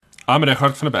I'm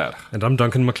Regardt van der Berg. And I'm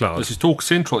Duncan McLeod. This is Talk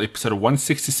Central, episode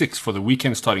 166 for the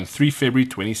weekend starting 3 February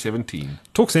 2017.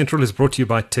 Talk Central is brought to you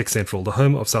by Tech Central, the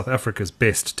home of South Africa's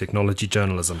best technology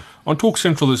journalism. On Talk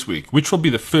Central this week, which will be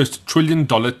the first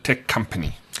trillion-dollar tech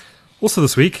company? Also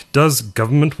this week, does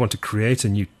government want to create a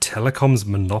new telecoms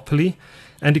monopoly?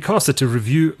 And ICASA to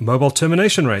review mobile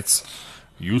termination rates.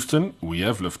 Houston, we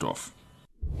have liftoff.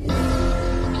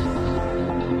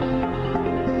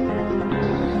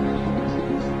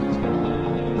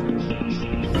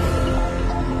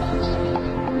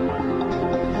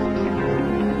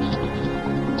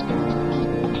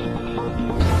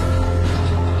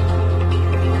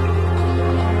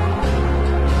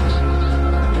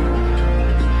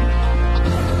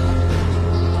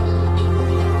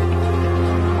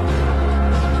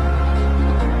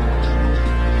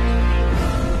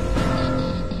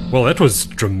 Well, that was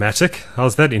dramatic.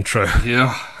 How's that intro?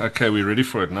 Yeah, okay, we're ready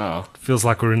for it now. Feels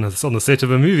like we're on the set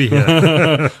of a movie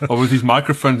here. Well, with these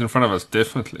microphones in front of us,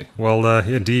 definitely. Well,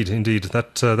 indeed.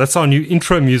 That's our new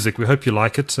intro music. We hope you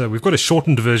like it. We've got a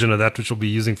shortened version of that, which we'll be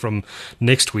using from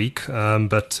next week.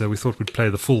 But we thought we'd play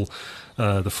the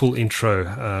full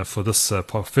intro for this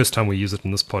first time we use it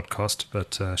in this podcast,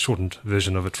 but shortened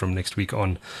version of it from next week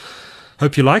on.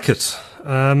 Hope you like it.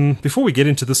 Before we get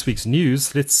into this week's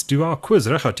news, let's do our quiz.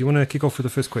 Regardt, do you want to kick off with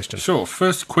the first question? Sure.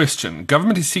 First question.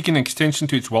 Government is seeking an extension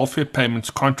to its welfare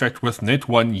payments contract with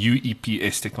Net1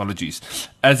 UEPS Technologies,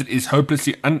 as it is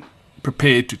hopelessly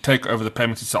unprepared to take over the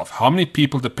payments itself. How many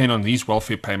people depend on these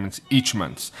welfare payments each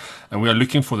month? And we are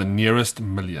looking for the nearest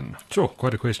million. Sure,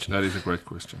 quite a question. That is a great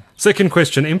question. Second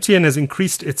question. MTN has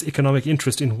increased its economic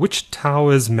interest in which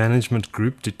towers management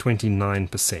group to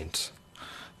 29%?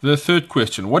 The third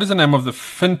question. What is the name of the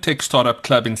fintech startup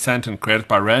club in Sandton created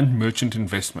by Rand Merchant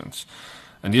Investments?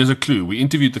 And here's a clue. We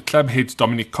interviewed the club heads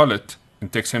Dominic Collett in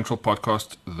Tech Central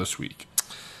podcast this week.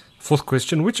 Fourth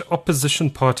question. Which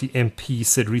opposition party MP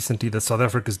said recently that South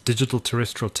Africa's digital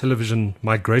terrestrial television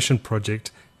migration project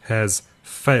has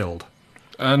failed?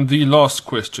 And the last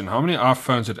question. How many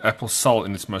iPhones did Apple sell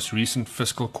in its most recent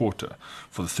fiscal quarter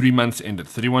for the 3 months ended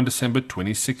 31 December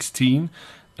 2016?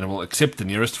 And will accept the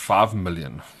nearest 5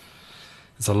 million.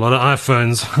 It's a lot of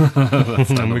iPhones.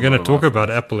 And we're going to talk about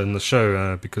Apple in the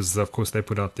show because, of course, they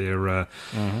put out their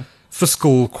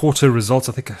fiscal quarter results.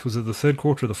 I think, was it the third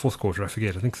quarter or the fourth quarter? I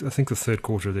forget. I think the third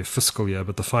quarter of their fiscal year,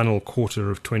 but the final quarter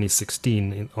of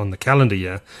 2016 on the calendar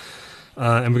year.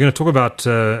 And we're going to talk about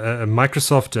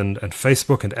Microsoft and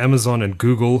Facebook and Amazon and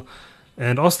Google,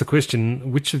 and ask the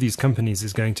question, which of these companies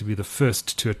is going to be the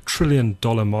first to $1 trillion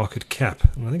market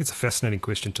cap? And I think it's a fascinating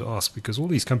question to ask because all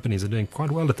these companies are doing quite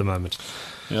well at the moment.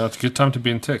 Yeah, it's a good time to be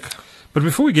in tech. But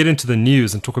before we get into the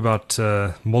news and talk about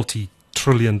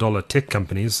multi-trillion-dollar tech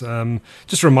companies,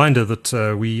 just a reminder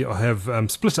that we have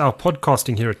split our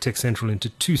podcasting here at Tech Central into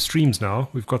 2 streams now.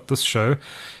 We've got this show.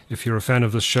 If you're a fan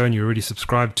of this show and you're already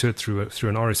subscribed to it through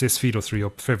an RSS feed or through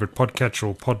your favorite podcatcher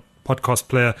or podcast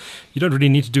player, you don't really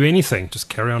need to do anything. Just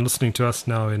carry on listening to us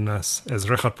now in, as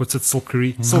Regardt puts it,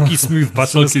 silky smooth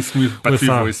buttons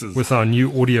voices with our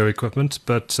new audio equipment.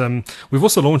 But we've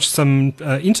also launched some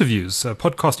interviews,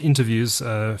 podcast interviews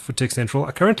for Tech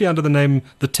Central, currently under the name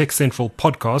The Tech Central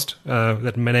Podcast.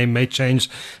 That name may change,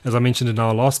 as I mentioned in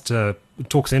our last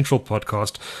Talk Central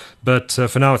podcast, but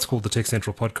for now it's called the Tech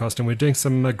Central Podcast, and we're doing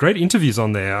some great interviews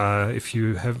on there. If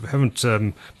you haven't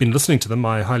been listening to them,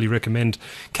 I highly recommend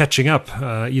catching up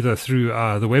either through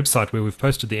the website where we've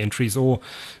posted the entries or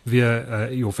via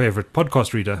your favorite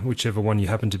podcast reader, whichever one you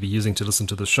happen to be using to listen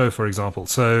to the show, for example.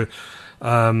 So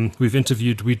we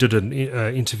did an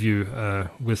interview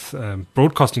with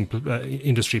broadcasting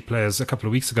industry players a couple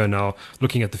of weeks ago now,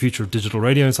 looking at the future of digital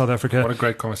radio in South Africa. What a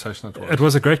great conversation that was. It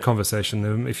was a great conversation.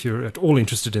 If you're at all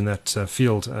interested in that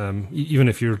field, even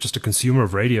if you're just a consumer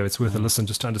of radio, it's worth a listen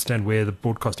just to understand where the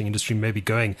broadcasting industry may be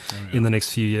going in the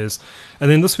next few years.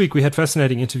 And then this week we had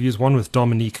fascinating interviews, one with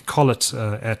Dominic Collett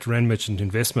at Rand Merchant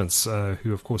Investments,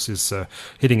 who of course is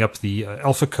heading up the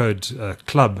Alpha Code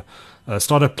Club,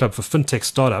 startup club for fintech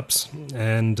startups.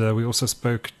 And we also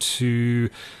spoke to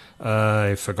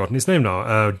I've forgotten his name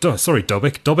now.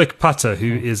 Dobek Pata,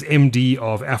 who is MD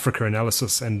of Africa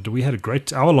Analysis, and we had a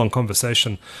great hour-long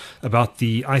conversation about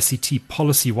the ICT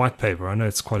policy white paper. I know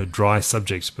it's quite a dry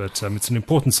subject, but it's an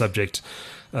important subject,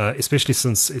 especially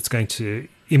since it's going to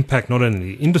impact not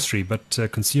only the industry but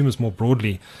consumers more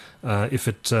broadly if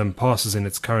it passes in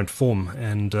its current form.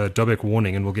 And Dobek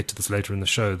warning, and we'll get to this later in the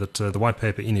show, that the white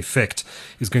paper, in effect,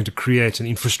 is going to create an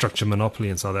infrastructure monopoly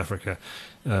in South Africa,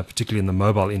 particularly in the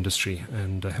mobile industry.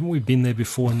 And haven't we been there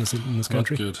before in this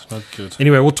country? Not good.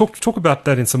 Anyway, we'll talk about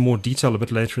that in some more detail a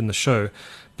bit later in the show.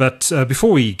 But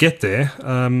before we get there,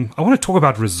 I want to talk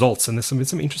about results. And there's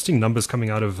some interesting numbers coming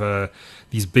out of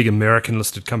these big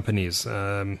American-listed companies.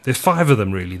 There's 5 of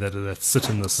them, really, that sit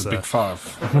in this... The big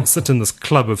 5. sit in this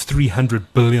club of $300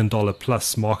 billion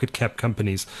plus market cap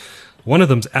companies. One of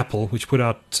them's Apple, which put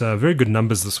out very good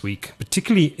numbers this week,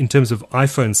 particularly in terms of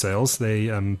iPhone sales. They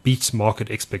beat market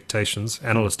expectations,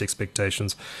 analyst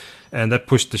expectations, and that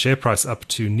pushed the share price up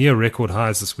to near record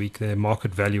highs this week. Their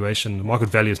market value is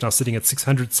now sitting at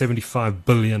 $675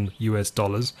 billion US.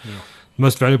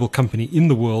 Most valuable company in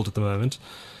the world at the moment.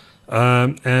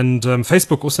 And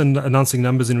Facebook also announcing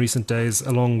numbers in recent days,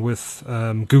 along with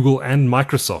Google and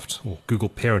Microsoft, or Google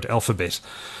parent Alphabet.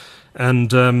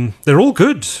 And they're all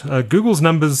good. Google's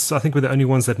numbers, I think, were the only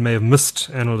ones that may have missed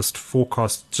analyst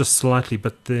forecasts just slightly,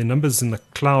 but their numbers in the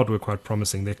cloud were quite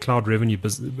promising. Their cloud revenues,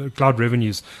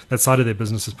 that side of their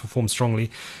business has performed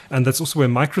strongly. And that's also where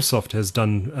Microsoft has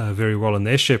done very well, and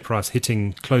their share price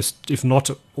hitting close, if not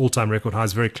all-time record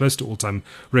highs, very close to all-time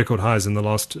record highs in the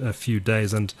last few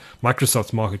days. And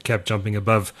Microsoft's market cap jumping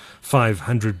above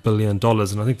 $500 billion.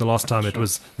 And I think the last time it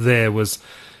was there was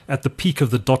at the peak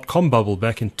of the dot-com bubble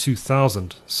back in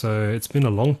 2000. So it's been a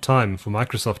long time for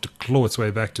Microsoft to claw its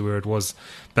way back to where it was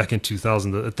back in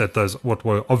 2000, at those what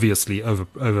were obviously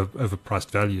overpriced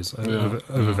values,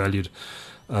 overvalued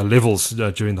levels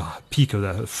during the peak of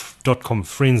that dot-com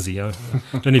frenzy. I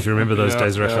don't know if you remember those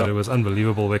days, Rashad. It was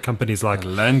unbelievable, where companies like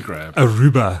land grab.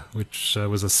 Aruba, which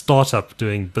was a startup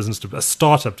doing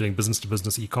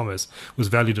business-to-business e-commerce, was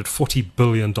valued at $40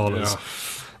 billion.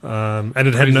 And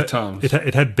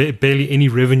it had barely any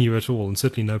revenue at all, and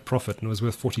certainly no profit, and it was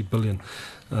worth $40 billion.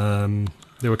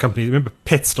 There were companies, remember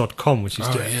Pets.com, which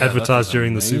used to advertise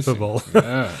during the Super Bowl.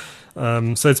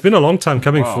 So it's been a long time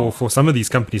coming for some of these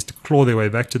companies to claw their way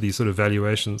back to these sort of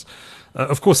valuations.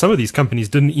 Of course, some of these companies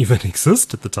didn't even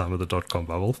exist at the time of the dot-com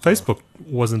bubble. Facebook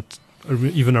wasn't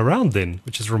even around then,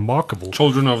 which is remarkable.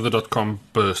 Children of the dot-com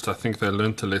burst. I think they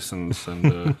learned the lessons.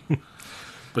 And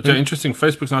but interesting.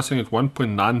 Facebook's now sitting at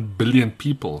 1.9 billion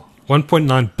people.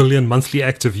 1.9 billion monthly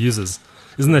active users.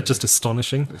 Isn't that just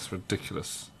astonishing? It's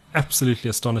ridiculous. Absolutely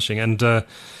astonishing. And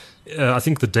I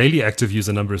think the daily active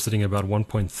user number is sitting at about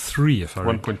 1.3, if I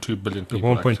remember. 1.2 billion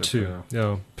people.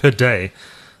 1.2, per day.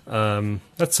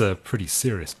 That's a pretty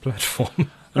serious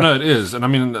platform. No, it is. And I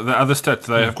mean, the other stat,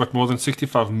 they have got more than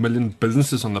 65 million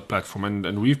businesses on the platform,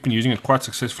 and we've been using it quite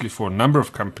successfully for a number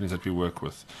of companies that we work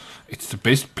with. It's the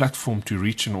best platform to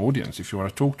reach an audience if you want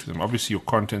to talk to them. Obviously, your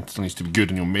content still needs to be good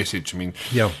and your message. I mean,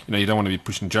 you don't want to be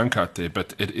pushing junk out there,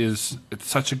 but it's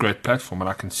such a great platform, and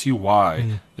I can see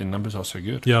why their numbers are so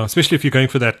good. Yeah, especially if you're going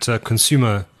for that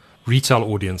consumer retail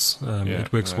audience.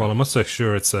 It works well. I'm not so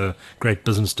sure it's a great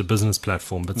business-to-business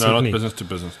platform, but certainly not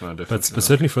business-to-business. No, definitely. But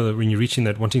certainly when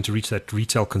you're wanting to reach that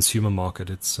retail consumer market,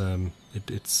 it's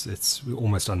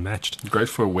almost unmatched. Great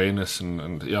for awareness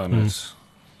and it's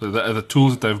the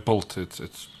tools that they've built.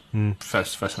 It's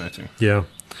fascinating. Yeah.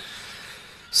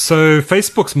 So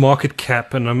Facebook's market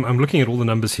cap, and I'm looking at all the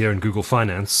numbers here in Google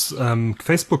Finance.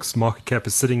 Facebook's market cap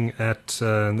is sitting at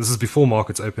this is before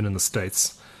markets open in the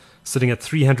States, sitting at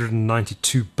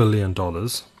 $392 billion.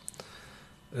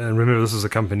 And remember, this is a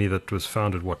company that was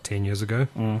founded, 10 years ago?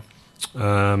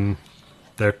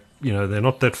 They're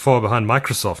not that far behind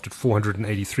Microsoft at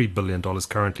 $483 billion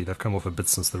currently. They've come off a bit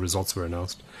since the results were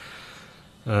announced.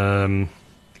 A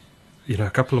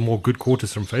couple of more good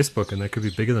quarters from Facebook, and they could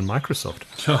be bigger than Microsoft.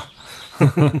 Sure.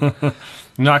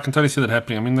 No, I can totally see that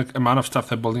happening. I mean, the amount of stuff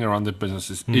they're building around their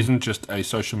businesses isn't just a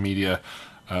social media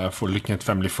for looking at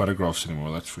family photographs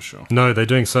anymore, that's for sure. No, they're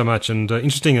doing so much. And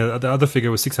interesting, the other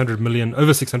figure was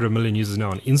over 600 million users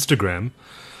now on Instagram.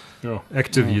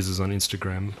 Active users on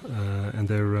Instagram,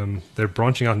 and they're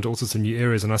branching out into all sorts of new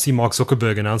areas. And I see Mark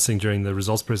Zuckerberg announcing during the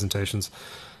results presentations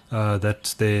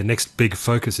that their next big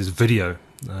focus is video,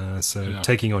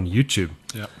 taking on YouTube.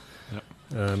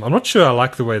 I'm not sure I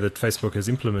like the way that Facebook has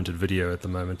implemented video at the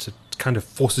moment. It kind of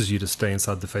forces you to stay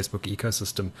inside the Facebook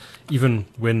ecosystem, even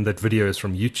when that video is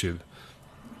from YouTube.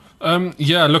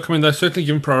 Look, I mean, they're certainly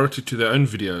giving priority to their own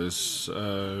videos.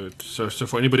 So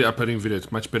for anybody uploading video,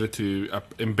 it's much better to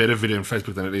embed a video in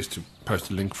Facebook than it is to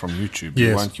post a link from YouTube.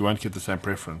 Yes. You won't get the same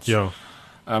preference. Yeah.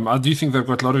 I do think they've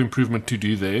got a lot of improvement to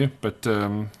do there, but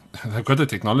they've got the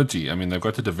technology. I mean, they've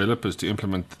got the developers to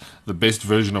implement the best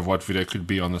version of what video could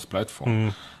be on this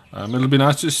platform. It'll be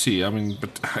nice to see. I mean,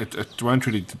 but it won't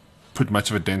really put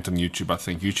much of a dent on YouTube. I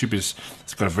think YouTube it's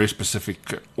got a very specific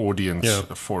audience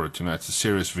for it. It's a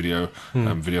serious video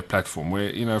platform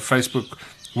where Facebook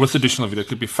with additional video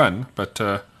could be fun, but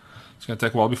it's going to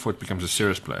take a while before it becomes a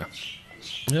serious player.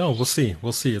 Yeah, we'll see.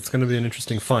 It's going to be an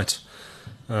interesting fight.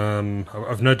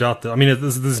 I've no doubt that. I mean,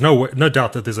 there's no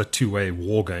doubt that there's a two-way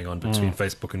war going on between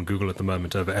Facebook and Google at the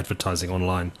moment over advertising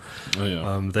online. Oh,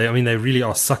 yeah. They really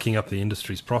are sucking up the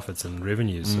industry's profits and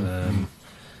revenues.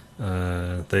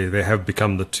 They have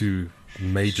become the two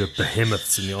major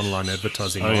behemoths in the online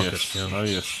advertising market. Yes. Yeah. Oh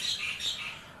yes.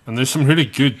 And there's some really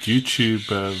good YouTube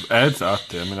ads out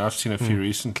there. I mean, I've seen a few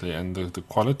recently, and the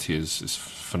quality is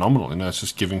phenomenal. It's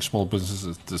just giving small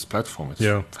businesses this platform. It's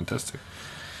fantastic.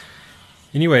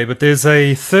 Anyway, but there's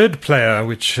a third player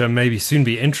which may be soon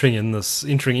be entering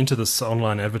into this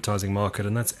online advertising market,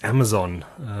 and that's Amazon.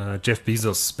 Jeff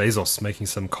Bezos making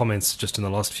some comments just in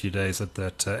the last few days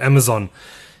that Amazon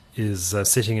is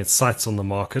setting its sights on the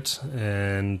market,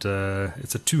 and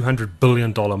it's a $200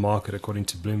 billion market according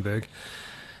to Bloomberg.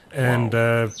 And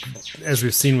as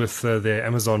we've seen with their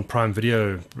Amazon Prime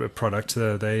Video product,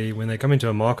 when they come into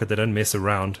a market, they don't mess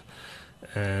around.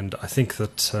 And I think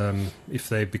that if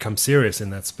they become serious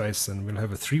in that space, then we'll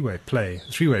have a three-way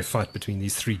fight between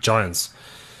these three giants.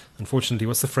 Unfortunately,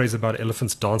 what's the phrase about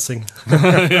elephants dancing?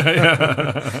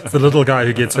 It's the little guy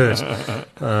who gets hurt.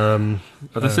 But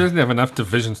they certainly have enough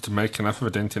divisions to make enough of a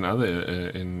dent in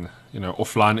other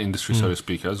offline industry, so to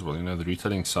speak, as well. The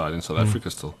retailing side in South Africa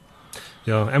still.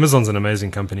 Yeah, Amazon's an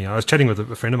amazing company. I was chatting with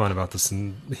a friend of mine about this,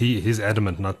 and he's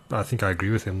adamant, and I think I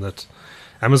agree with him, that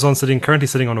Amazon's currently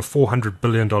sitting on a $400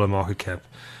 billion market cap.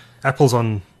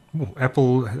 The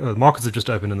markets have just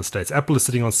opened in the States. Apple is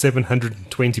sitting on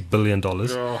 $720 billion.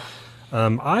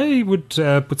 I would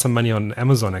put some money on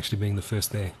Amazon actually being the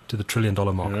first there to the $1 trillion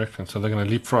mark. I reckon. So they're going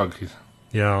to leapfrog.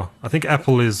 Yeah, I think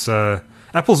Apple's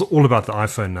all about the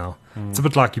iPhone now. It's a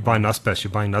bit like you buy Naspers.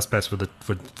 You're buying Naspers for the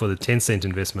 10-cent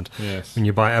investment. Yes. When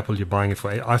you buy Apple, you're buying it for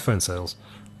iPhone sales.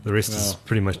 The rest is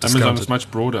pretty much discounted. Amazon is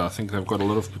much broader. I think they've got a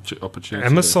lot of opportunity.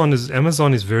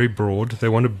 Amazon is very broad. They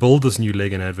want to build this new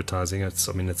leg in advertising. It's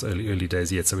early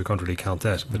days yet, so we can't really count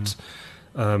that. But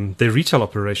their retail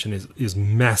operation is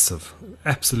massive,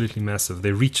 absolutely massive.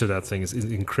 Their reach of that thing is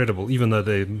incredible, even though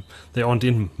they aren't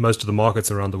in most of the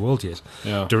markets around the world yet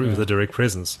with a direct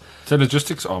presence. It's a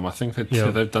logistics arm. I think that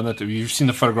they've done that. You've seen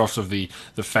the photographs of the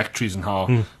factories and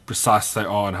how precise they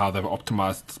are and how they've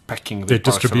optimized packing. Their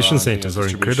distribution centers are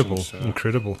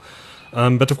incredible.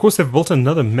 But of course, they've built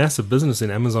another massive business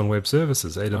in Amazon Web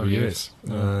Services, AWS.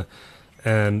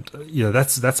 And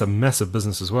that's a massive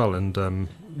business as well, and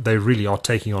they really are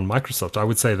taking on Microsoft. I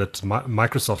would say that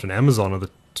Microsoft and Amazon are the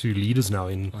two leaders now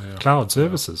in cloud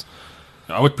services.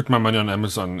 I would put my money on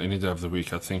Amazon any day of the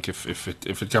week. I think if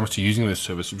it comes to using their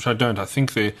service, which I don't, I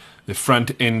think their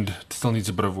front end still needs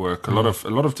a bit of work. A lot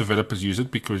of developers use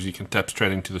it because you can tap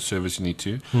straight into the service you need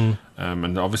to,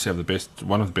 and they obviously have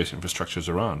one of the best infrastructures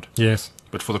around. Yes,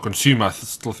 but for the consumer, I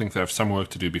still think they have some work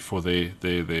to do before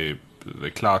the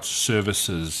cloud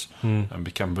services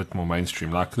become a bit more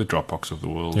mainstream, like the Dropbox of the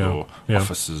world or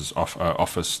Office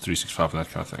 365 and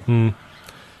that kind of thing.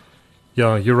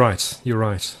 Yeah, you're right.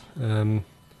 I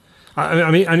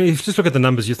mean, if you just look at the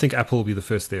numbers, you think Apple will be the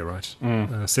first there, right?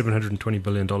 $720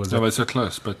 billion. No, but it's so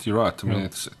close, but you're right. I mean,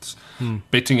 it's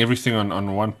betting everything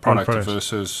on one product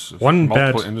versus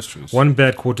multiple industries. One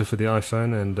bad quarter for the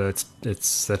iPhone, and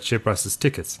it's that share price is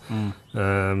tickets.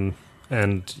 And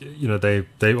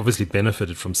they obviously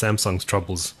benefited from Samsung's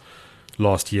troubles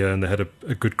last year, and they had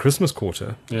a good Christmas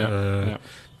quarter.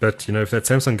 But if that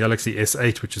Samsung Galaxy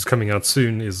S8, which is coming out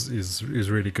soon, is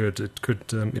really good, it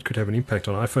could have an impact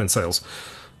on iPhone sales.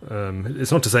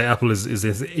 It's not to say Apple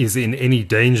is in any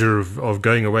danger of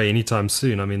going away anytime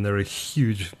soon. I mean, they're a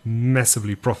huge,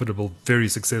 massively profitable, very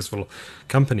successful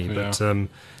company, but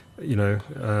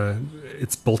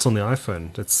it's built on the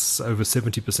iPhone. It's over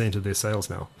 70% of their sales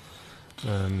now.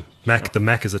 The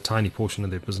Mac is a tiny portion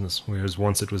of their business, whereas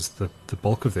once it was the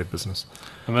bulk of their business.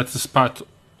 And that's despite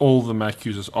all the Mac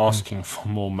users asking for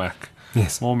more Mac.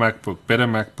 Yes. More MacBook, better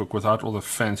MacBook without all the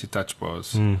fancy touch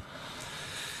bars.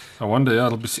 I wonder,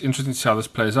 it'll be interesting to see how this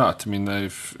plays out. I mean, I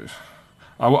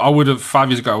would have, 5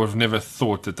 years ago, I would have never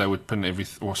thought that they would pin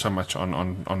so much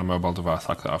on a mobile device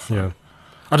like the iPhone. Yeah.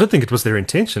 I don't think it was their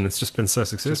intention. It's just been so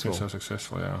successful.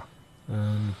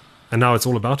 And now it's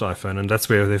all about iPhone, and that's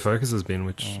where their focus has been,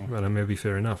 which may be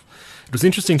fair enough. It was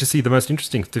interesting to see. The most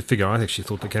interesting figure I actually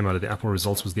thought that came out of the Apple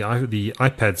results was the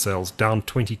iPad sales down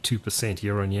 22%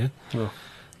 year on year.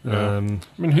 I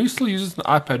mean, who still uses an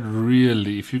iPad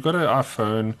really? If you've got an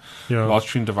iPhone large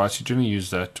screen device, you generally use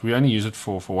that. We only use it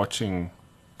for watching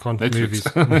movies.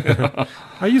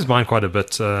 I use mine quite a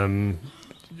bit,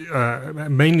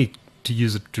 mainly to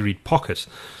use it to read Pocket.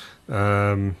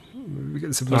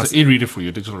 It's an e-reader for you,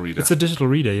 a digital reader. It's a digital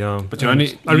reader, yeah. But I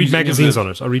read magazines on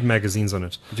it. I read magazines on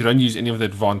it. But you don't use any of the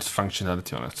advanced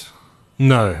functionality on it?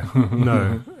 No.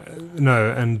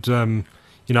 And,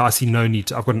 I see no need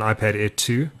to. I've got an iPad Air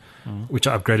 2, which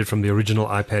I upgraded from the original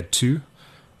iPad 2.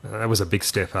 That was a big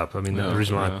step up. I mean, the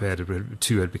original iPad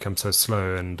 2 had become so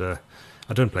slow, and I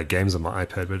don't play games on my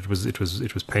iPad, but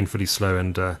it was painfully slow,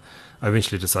 and I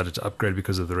eventually decided to upgrade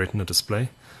because of the Retina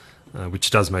display, which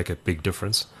does make a big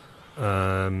difference.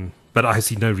 But I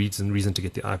see no reason to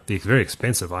get the very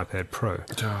expensive iPad Pro.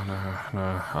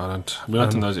 No, I don't. We're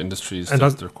not in those industries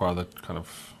that require that kind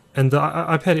of. And the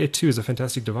iPad Air 2 is a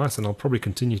fantastic device, and I'll probably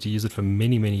continue to use it for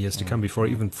many, many years to come before I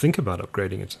even think about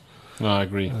upgrading it. No, I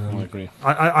agree. I agree.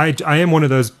 I am one of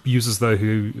those users though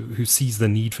who sees the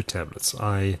need for tablets.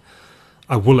 I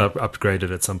will upgrade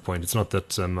it at some point. It's not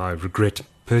that I regret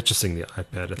purchasing the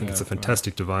iPad. I think it's a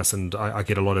fantastic device, and I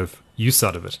get a lot of use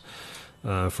out of it.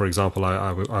 For example,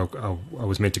 I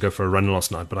was meant to go for a run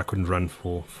last night, but I couldn't run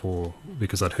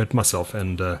because I'd hurt myself,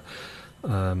 and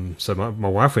so my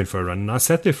wife went for a run, and I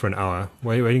sat there for an hour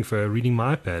reading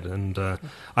my iPad, and I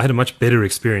had a much better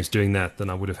experience doing that than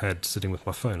I would have had sitting with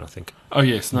my phone, I think. Oh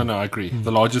yes, no, I agree.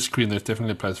 The larger screen, there's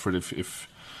definitely a place for it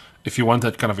if you want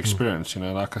that kind of experience.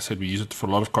 Like I said, we use it for a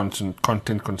lot of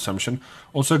content consumption.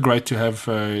 Also great to have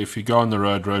if you go on the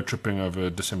road tripping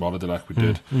over December holiday like we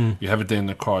did, you have it there in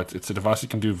the car. It's a device that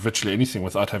can do virtually anything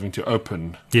without having to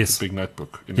open a big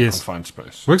notebook in a confined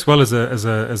space. Works well as a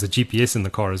GPS in the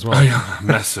car as well. Oh yeah,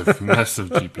 massive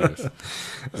GPS.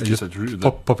 Just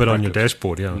pop it on your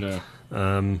dashboard, yeah.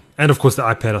 And of course the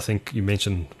iPad, I think you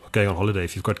mentioned going on holiday.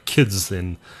 If you've got kids,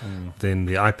 then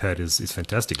the iPad is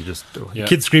fantastic. You just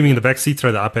kids screaming in the back seat,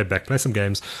 throw the iPad back, play some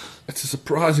games. It's a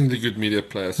surprisingly good media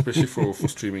player, especially for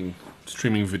streaming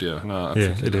video. No,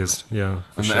 it is. Yeah,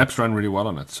 and the apps run really well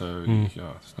on it, so there's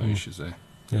no issues there.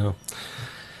 Yeah.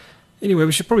 Anyway,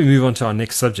 we should probably move on to our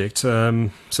next subject. I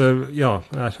don't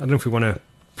know if we want to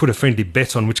put a friendly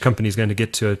bet on which company is going to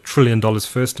get to $1 trillion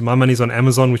first. My money's on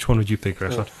Amazon. Which one would you pick,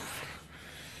 Rashad?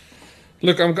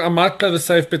 Look, I might play the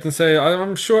safe bet and say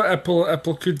I'm sure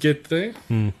Apple could get there.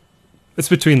 It's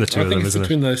between the two of them, isn't it? I think it's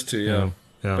between those two, yeah.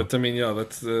 But I mean,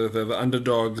 that's the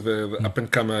underdog, the up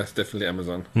and comer. It's definitely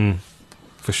Amazon.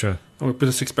 For sure. We'll put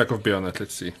a 6-pack of beer on that.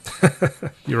 Let's see.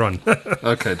 You're on.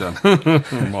 Okay, done.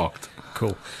 Marked.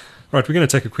 Cool. Right, we're going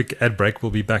to take a quick ad break. We'll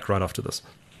be back right after this.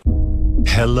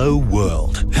 Hello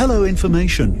world. Hello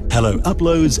information. Hello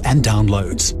uploads and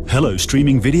downloads. Hello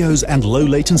streaming videos and low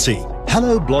latency.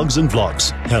 Hello blogs and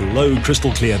vlogs. Hello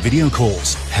crystal clear video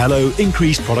calls. Hello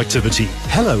increased productivity.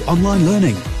 Hello online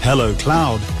learning. Hello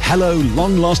cloud. Hello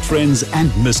long lost friends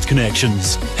and missed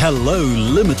connections. Hello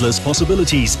limitless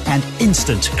possibilities and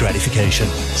instant gratification.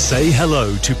 Say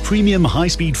hello to premium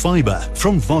high-speed fiber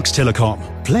from Vox Telecom.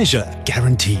 Pleasure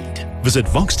guaranteed. Visit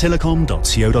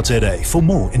voxtelecom.co.za for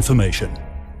more information.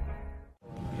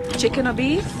 Chicken or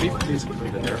beef? Beef, please.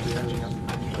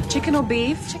 Chicken or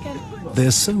beef? Chicken.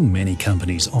 There's so many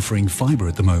companies offering fiber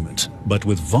at the moment, but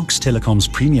with Vox Telecom's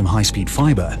premium high-speed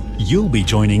fiber, you'll be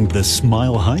joining the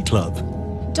Smile High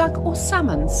Club. Duck or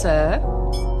salmon, sir?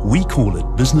 We call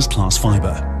it business class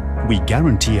fiber. We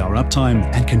guarantee our uptime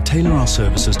and can tailor our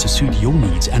services to suit your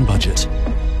needs and budget.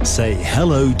 Say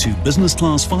hello to business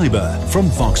class fiber from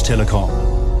Vox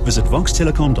Telecom. Visit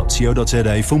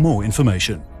voxtelecom.co.za for more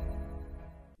information.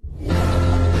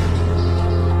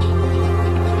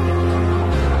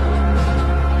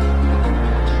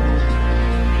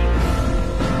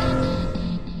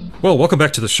 Well, welcome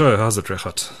back to the show. How's it,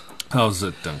 Rehat? How's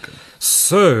it, Duncan?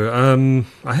 So,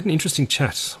 I had an interesting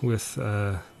chat with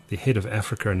the head of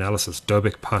Africa Analysis,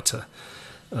 Dobek Pata.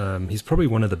 He's probably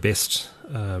one of the best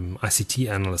ICT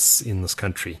analysts in this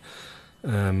country.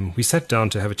 We sat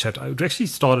down to have a chat. It actually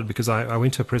started because I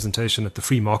went to a presentation at the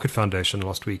Free Market Foundation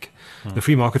last week. The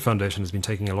Free Market Foundation has been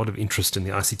taking a lot of interest in the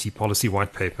ICT policy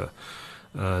white paper.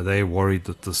 They're worried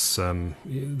that this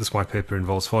white paper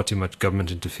involves far too much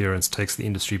government interference, takes the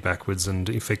industry backwards, and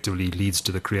effectively leads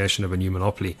to the creation of a new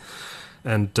monopoly.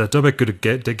 And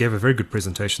Dobek gave a very good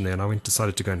presentation there, and I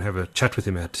decided to go and have a chat with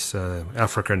him at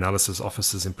Africa Analysis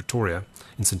offices in Pretoria,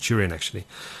 in Centurion actually.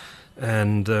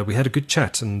 And we had a good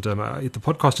chat, and the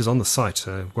podcast is on the site,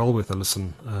 well worth a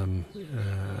listen.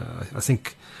 I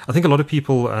think a lot of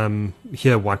people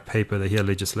hear white paper, they hear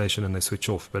legislation, and they switch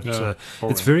off. But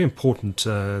it's very important.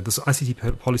 This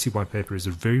ICT policy white paper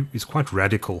is quite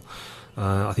radical.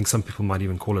 I think some people might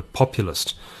even call it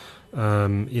populist.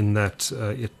 in that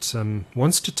it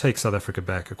wants to take South Africa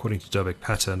back, according to Dobek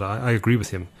Patter, and I agree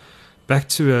with him, back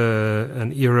to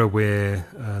an era where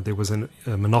there was a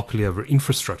monopoly over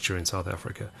infrastructure in South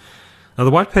Africa. Now,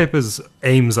 the white paper's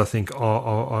aims, I think,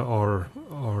 are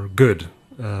good,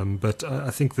 but I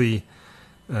think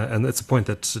and that's a point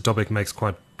that Dobek makes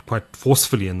quite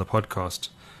forcefully in the podcast.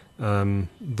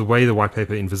 The way the white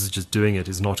paper envisages doing it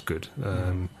is not good,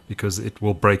 because it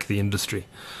will break the industry.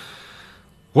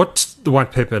 What the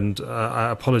white paper, and I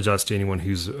apologize to anyone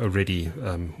who's already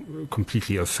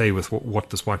completely au fait with what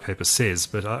this white paper says,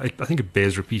 but I think it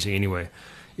bears repeating anyway.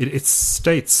 It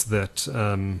states that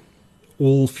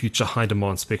all future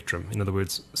high-demand spectrum, in other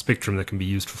words, spectrum that can be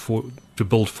used to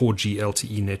build 4G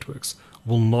LTE networks,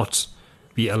 will not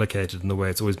be allocated in the way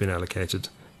it's always been allocated.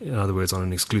 In other words, on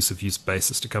an exclusive use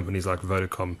basis to companies like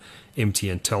Vodacom,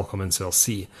 MTN, Telkom, and Cell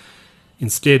C.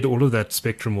 Instead, all of that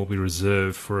spectrum will be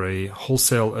reserved for a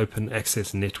wholesale open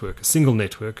access network, a single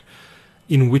network,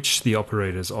 in which the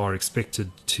operators are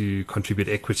expected to contribute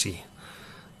equity.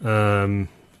 In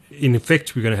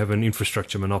effect, we're going to have an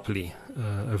infrastructure monopoly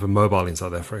over mobile in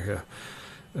South Africa.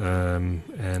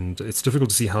 And it's difficult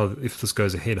to see how, if this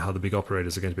goes ahead, how the big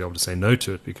operators are going to be able to say no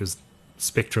to it, because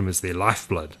spectrum is their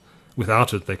lifeblood.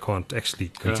 Without it, they can't actually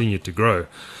continue to grow.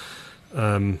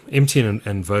 MTN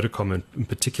and Vodacom in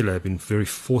particular have been very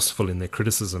forceful in their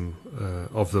criticism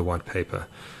of the white paper.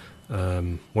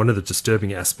 One of the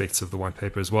disturbing aspects of the white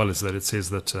paper as well is that it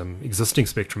says that existing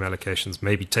spectrum allocations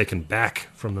may be taken back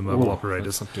from the mobile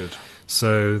operators. That's not good.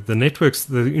 So the networks,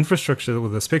 the infrastructure or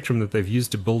the spectrum that they've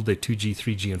used to build their 2G,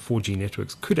 3G and 4G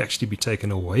networks could actually be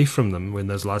taken away from them when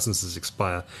those licenses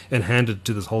expire and handed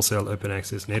to this wholesale open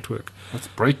access network. That's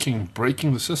breaking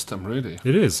the system, really.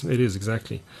 It is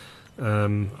exactly.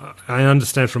 I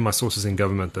understand from my sources in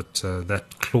government that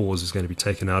that clause is going to be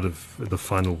taken out of the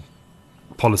final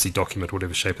policy document,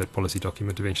 whatever shape that policy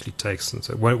document eventually takes, and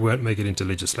so it won't make it into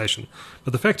legislation.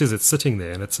 But the fact is, it's sitting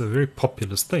there, and it's a very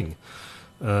populist thing.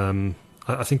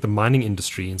 I think the mining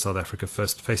industry in South Africa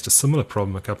first faced a similar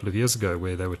problem a couple of years ago,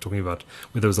 where they were talking about,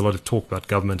 where there was a lot of talk about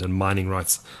government and mining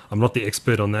rights. I'm not the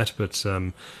expert on that, but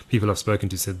people I've spoken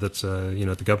to said that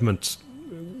the government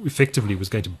effectively was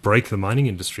going to break the mining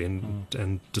industry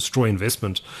and destroy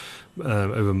investment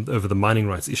over the mining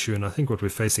rights issue. And I think what we're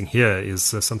facing here is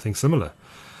something similar.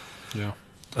 Yeah.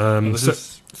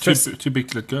 This is too big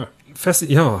to let go.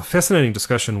 Fascinating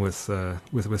discussion with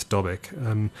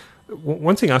Dobek.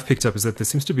 One thing I've picked up is that there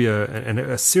seems to be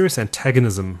a serious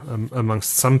antagonism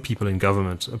amongst some people in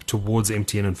government towards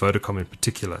MTN and Vodacom in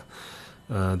particular.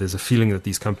 There's a feeling that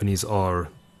these companies are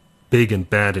big and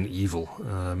bad and evil,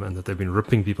 and that they've been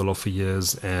ripping people off for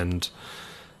years, and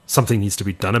something needs to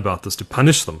be done about this to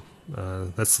punish them.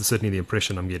 That's certainly the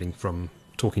impression I'm getting from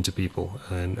talking to people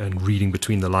and reading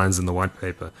between the lines in the white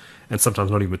paper, and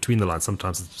sometimes not even between the lines.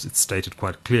 Sometimes it's stated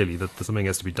quite clearly that something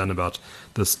has to be done about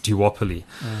this duopoly.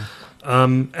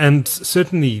 And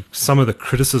certainly some of the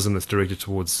criticism that's directed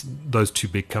towards those two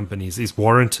big companies is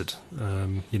warranted.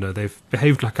 They've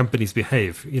behaved like companies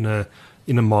behave in a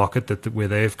market where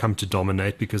they have come to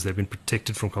dominate because they've been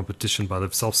protected from competition by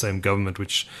the self-same government,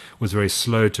 which was very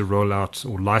slow to roll out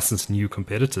or license new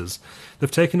competitors.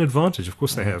 They've taken advantage, of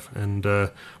course they have, and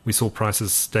we saw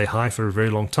prices stay high for a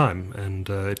very long time, and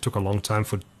it took a long time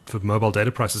for mobile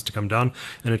data prices to come down,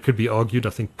 and it could be argued, I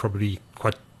think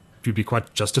you'd be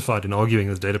quite justified in arguing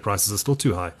that data prices are still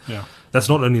too high. Yeah. That's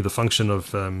not only the function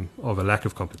of a lack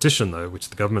of competition, though, which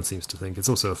the government seems to think. It's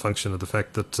also a function of the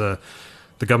fact that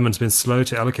the government's been slow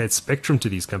to allocate spectrum to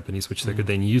these companies, which they could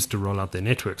then use to roll out their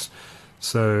networks.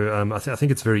 So I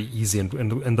think it's very easy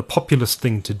and the populist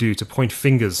thing to do, to point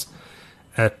fingers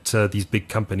at these big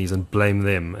companies and blame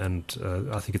them. And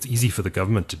I think it's easy for the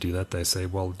government to do that. They say,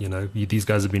 well, these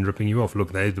guys have been ripping you off.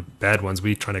 Look, they're the bad ones.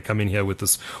 We're trying to come in here with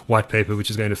this white paper which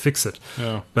is going to fix it.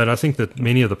 Yeah. But I think that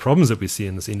many of the problems that we see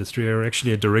in this industry are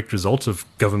actually a direct result of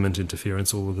government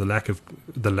interference, or the lack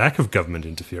of government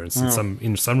interference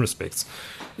in some respects,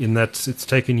 in that it's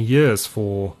taken years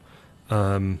for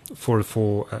and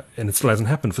it still hasn't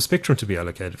happened, for spectrum to be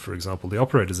allocated. For example, the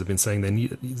operators have been saying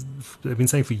they've been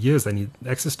saying for years they need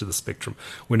access to the spectrum.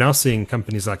 We're now seeing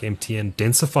companies like MTN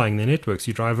densifying their networks.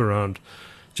 You drive around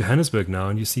Johannesburg now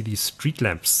and you see these street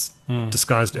lamps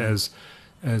disguised as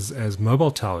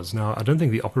mobile towers. Now, I don't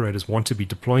think the operators want to be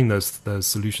deploying those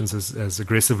solutions as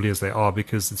aggressively as they are,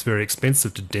 because it's very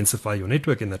expensive to densify your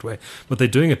network in that way. But they're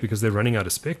doing it because they're running out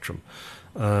of spectrum,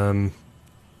 and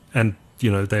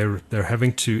they're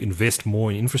having to invest more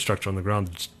in infrastructure on the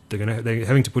ground. They're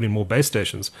having to put in more base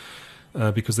stations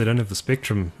because they don't have the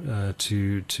spectrum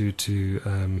to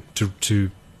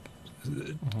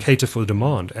cater for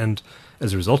demand. And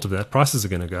as a result of that, prices are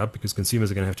going to go up because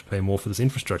consumers are going to have to pay more for this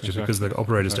infrastructure because the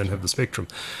operators don't have the spectrum.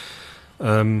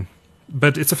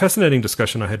 But it's a fascinating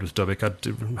discussion I had with Dobek.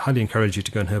 I'd highly encourage you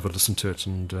to go and have a listen to it.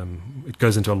 And it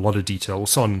goes into a lot of detail.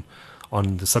 Also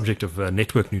on the subject of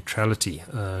network neutrality,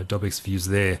 Dobek's views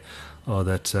there are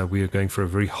that we are going for a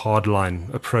very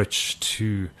hardline approach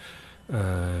to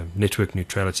network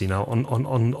neutrality. Now,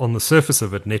 on the surface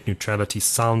of it, net neutrality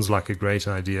sounds like a great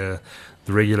idea.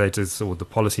 The regulators or the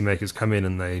policymakers come in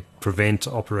and they prevent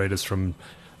operators from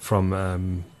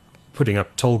putting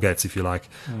up toll gates, if you like,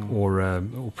 or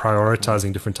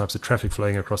prioritizing different types of traffic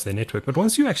flowing across their network. But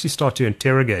once you actually start to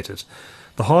interrogate it,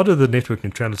 the harder the network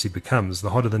neutrality becomes, the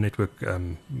harder the network,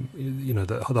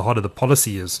 the harder the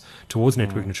policy is towards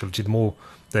network neutrality, the more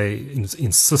they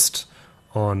insist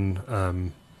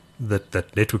on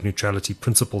that network neutrality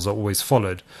principles are always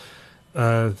followed.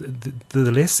 The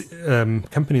less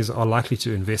companies are likely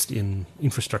to invest in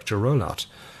infrastructure rollout.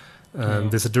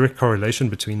 There's a direct correlation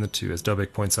between the two, as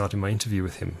Dobek points out in my interview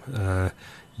with him.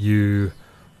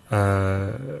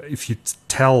 If you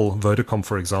tell Vodacom,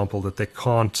 for example, that they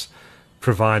can't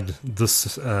provide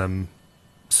this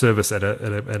service at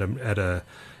a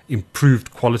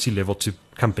improved quality level to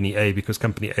Company A because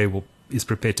Company A is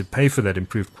prepared to pay for that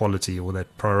improved quality or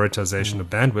that prioritization of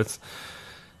bandwidth,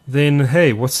 then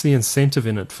hey, what's the incentive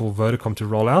in it for Vodacom to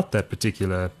roll out that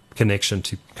particular connection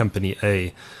to Company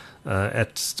A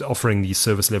at offering these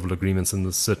service level agreements and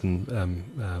the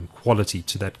certain quality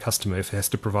to that customer if it has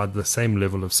to provide the same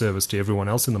level of service to everyone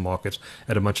else in the market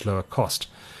at a much lower cost?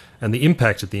 And the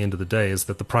impact at the end of the day is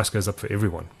that the price goes up for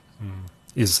everyone,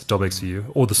 is Dobek's view,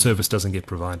 or the service doesn't get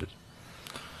provided.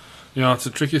 Yeah, it's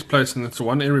the trickiest place, and it's the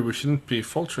one area we shouldn't be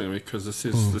faltering because this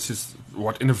is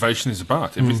what innovation is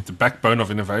about. The backbone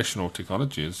of innovation or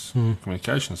technology is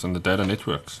communications and the data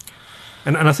networks.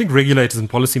 And I think regulators and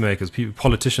policymakers,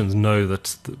 politicians know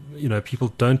that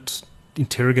people don't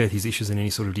interrogate these issues in any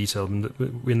sort of detail.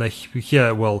 When they hear,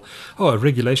 a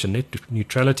regulation, net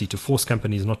neutrality to force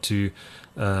companies not to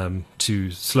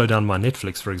slow down my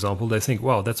Netflix, for example, they think,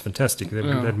 wow, that's fantastic.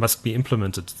 That must be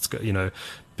implemented. It's,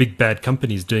 big bad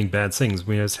companies doing bad things.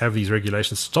 We must have these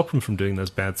regulations to stop them from doing those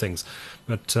bad things.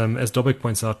 But as Dobek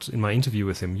points out in my interview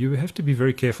with him, you have to be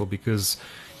very careful because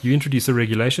you introduce a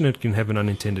regulation, it can have an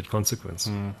unintended consequence.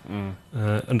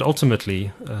 And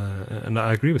ultimately, and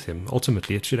I agree with him,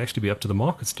 ultimately it should actually be up to the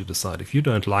markets to decide. If you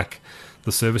don't like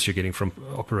the service you're getting from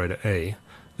operator A,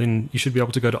 then you should be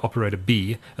able to go to operator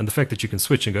B, and the fact that you can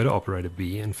switch and go to operator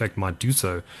B, in fact might do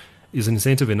so, is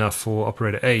incentive enough for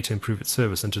operator A to improve its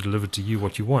service and to deliver to you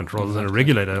what you want, rather than a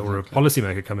regulator or a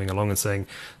policymaker coming along and saying,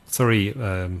 sorry,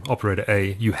 operator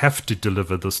A, you have to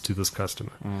deliver this to this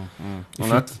customer.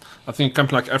 I think a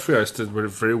company like Afrios did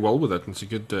very well with that, and it's a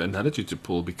good analogy to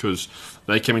pull because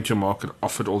they came into a market,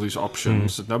 offered all these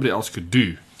options that nobody else could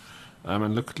do.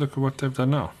 And look at what they've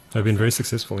done now. They've been very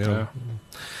successful, yeah.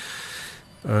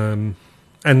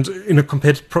 And in a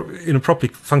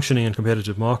properly functioning and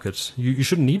competitive market, you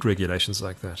shouldn't need regulations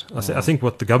like that. I think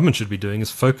what the government should be doing is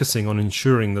focusing on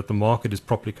ensuring that the market is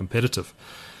properly competitive,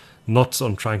 not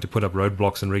on trying to put up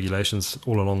roadblocks and regulations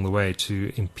all along the way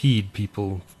to impede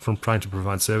people from trying to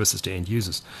provide services to end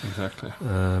users. Exactly.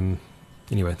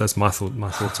 Anyway, that's my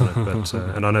thoughts on it. But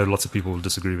and I know lots of people will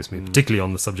disagree with me, particularly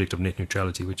on the subject of net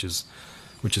neutrality, which is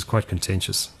quite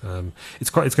contentious. It's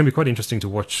going to be quite interesting to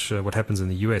watch what happens in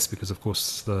the US because, of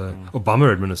course, the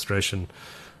Obama administration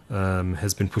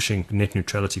has been pushing net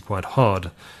neutrality quite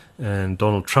hard, and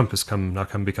Donald Trump has become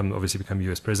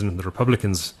US president. The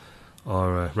Republicans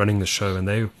are running the show, and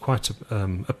they're quite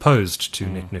opposed to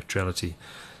net neutrality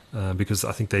because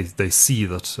I think they see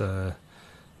that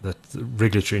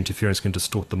regulatory interference can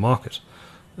distort the market,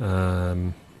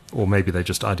 or maybe they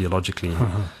just ideologically.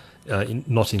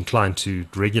 Not inclined to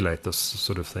regulate this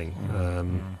sort of thing.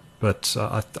 But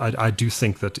I do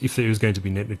think that if there is going to be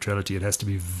net neutrality, it has to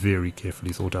be very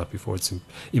carefully thought out before it's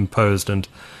imposed. And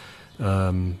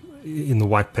in the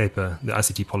white paper, the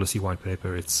ICT policy white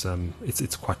paper, it's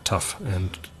quite tough.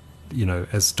 And,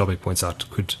 as Dobek points out,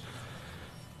 could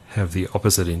have the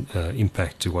opposite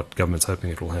impact to what government's hoping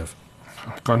it will have.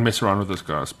 Can't mess around with this,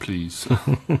 guys, please.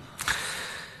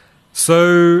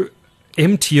 So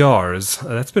MTRs,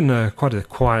 that's been quite a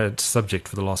quiet subject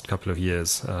for the last couple of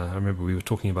years. I remember we were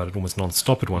talking about it almost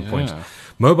non-stop at one point.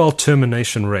 Mobile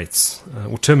termination rates,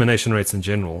 or termination rates in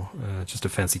general, just a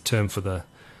fancy term for the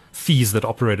fees that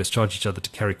operators charge each other to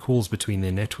carry calls between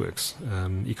their networks.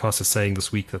 ICASA is saying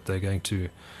this week that they're going to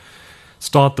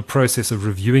start the process of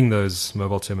reviewing those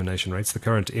mobile termination rates. The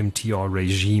current MTR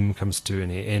regime comes to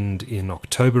an end in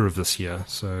October of this year,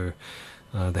 so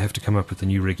They have to come up with the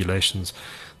new regulations.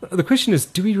 The question is,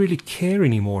 do we really care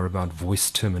anymore about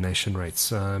voice termination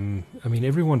rates? I mean,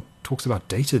 everyone talks about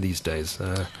data these days.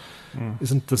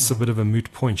 Isn't this a bit of a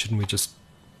moot point? Shouldn't we just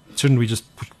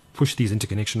push these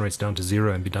interconnection rates down to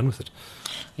 0 and be done with it?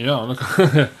 Yeah, look,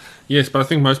 yes, but I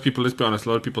think most people, let's be honest, a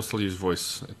lot of people still use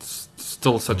voice. It's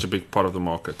still such a big part of the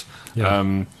market.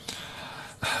 Yeah.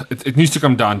 It needs to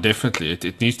come down, definitely.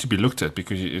 It needs to be looked at,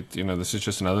 because this is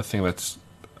just another thing that's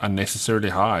unnecessarily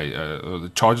high. Or the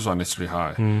charges are unnecessarily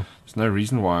high. There's no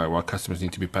reason why customers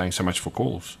need to be paying so much for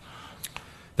calls.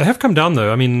 They have come down,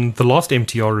 though. I mean, the last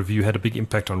MTR review had a big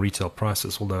impact on retail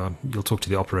prices, although you'll talk to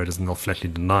the operators and they'll flatly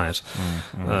deny it,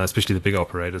 especially the big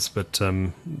operators. But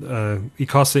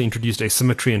ICASA introduced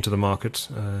asymmetry into the market,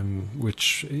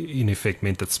 which in effect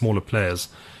meant that smaller players,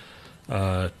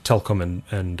 Telkom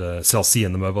and Cell C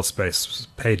in the mobile space,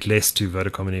 paid less to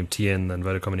Vodacom and MTN than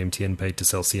Vodacom and MTN paid to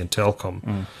Cell C and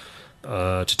Telkom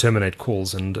to terminate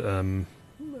calls. And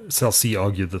Cell C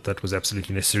argued that was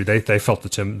absolutely necessary. They felt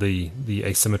the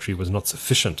asymmetry was not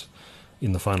sufficient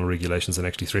in the final regulations and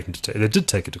actually threatened to take. They did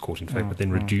take it to court, in fact, but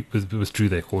then withdrew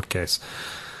their court case.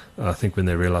 I think when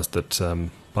they realised that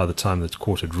by the time the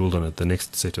court had ruled on it, the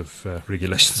next set of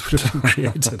regulations would have been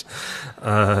created.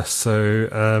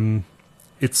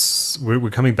 We're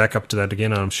coming back up to that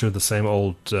again. I'm sure the same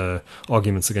old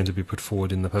arguments are going to be put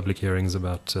forward in the public hearings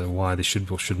about why there should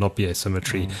or should not be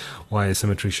asymmetry, why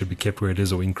asymmetry should be kept where it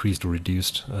is or increased or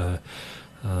reduced. But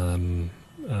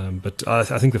I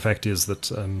think the fact is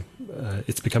that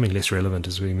it's becoming less relevant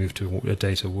as we move to a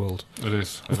data world. It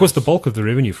is. Of course, the bulk of the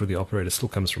revenue for the operator still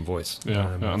comes from voice.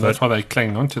 And that's why they're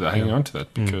hanging on to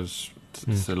that, because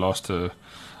it's the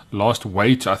last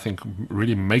way to, I think,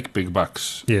 really make big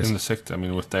bucks in the sector. I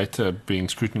mean, with data being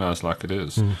scrutinized like it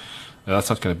is, that's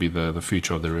not going to be the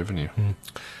future of the revenue.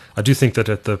 I do think that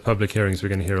at the public hearings we're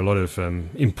going to hear a lot of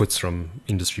inputs from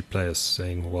industry players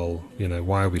saying, well,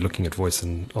 why are we looking at voice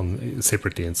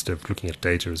separately instead of looking at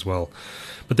data as well?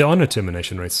 But there are no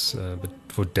termination rates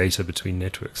for data between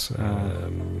networks.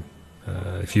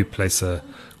 If you place a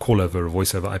call over a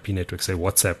voice over IP network, say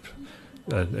WhatsApp,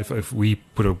 if we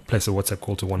place a WhatsApp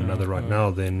call to one another right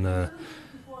now, then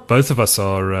both of us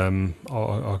are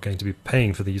going to be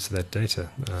paying for the use of that data.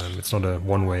 It's not a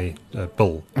one-way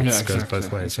bill. It goes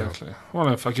both ways. Exactly. Yeah. Well,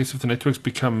 if the networks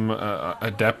become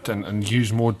adapt and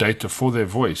use more data for their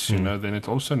voice, then it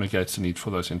also negates the need for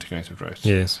those integrated rates.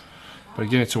 Yes. But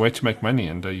again, it's a way to make money,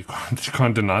 and you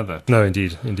can't deny that. No,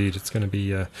 indeed, it's going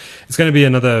to be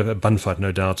another bun fight,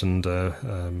 no doubt, and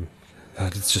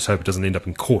let's just hope it doesn't end up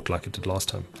in court like it did last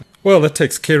time. Well, that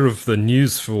takes care of the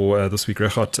news for this week,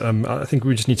 Regardt. I think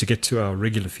we just need to get to our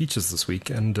regular features this week,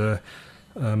 and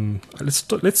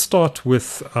let's start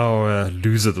with our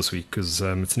loser this week, because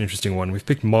it's an interesting one. We've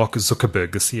picked Mark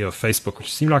Zuckerberg, the CEO of Facebook,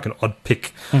 which seemed like an odd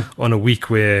pick on a week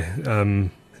where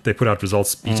they put out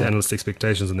results, beat analyst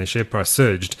expectations, and their share price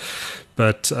surged.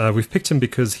 But we've picked him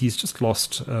because he's just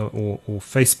lost, or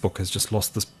Facebook has just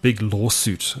lost this big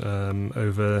lawsuit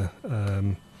over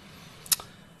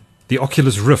the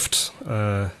Oculus Rift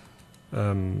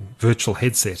virtual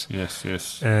headset.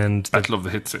 Yes. And Battle of the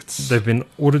headsets. They've been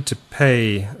ordered to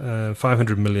pay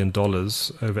 $500 million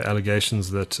over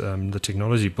allegations that the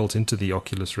technology built into the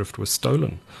Oculus Rift was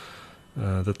stolen.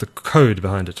 That the code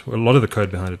behind it, a lot of the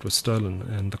code behind it was stolen,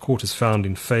 and the court has found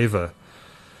in favor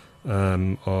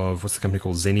of what's the company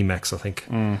called, ZeniMax, I think,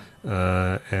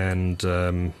 and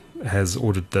has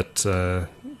ordered that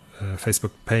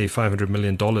Facebook pay $500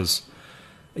 million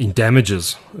in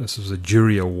damages. This was a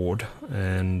jury award,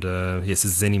 and yes,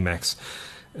 it's ZeniMax.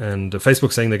 And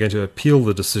Facebook saying they're going to appeal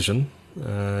the decision,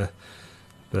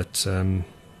 but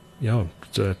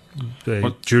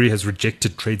the jury has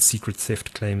rejected trade secret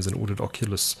theft claims and ordered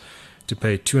Oculus to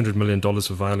pay $200 million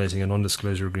for violating a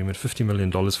non-disclosure agreement, $50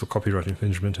 million for copyright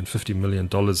infringement, and $50 million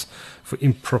for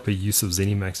improper use of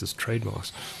ZeniMax's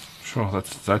trademarks. Sure,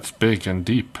 that's big and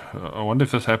deep. I wonder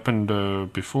if this happened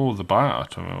before the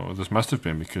buyout. Or this must have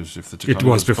been, because if the technology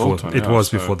was before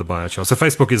before the buyout. So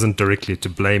Facebook isn't directly to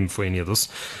blame for any of this,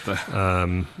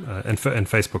 and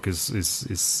Facebook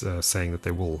is saying that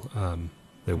they will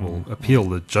appeal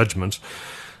the judgment.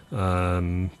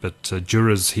 But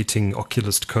jurors hitting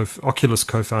Oculus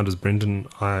co-founders Brendan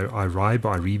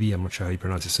Iribe, I'm not sure how you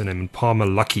pronounce his surname, and Palmer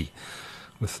Luckey,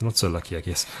 with not so lucky, I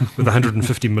guess, with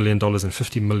 $150 million and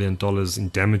 $50 million in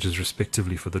damages,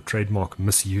 respectively, for the trademark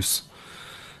misuse.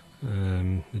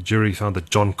 The jury found that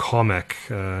John Carmack,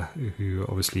 who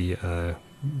obviously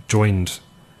joined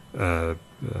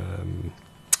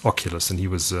Oculus, and he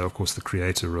was, of course, the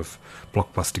creator of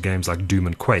blockbuster games like Doom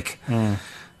and Quake,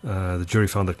 The jury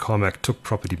found that Carmack took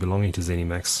property belonging to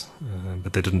ZeniMax,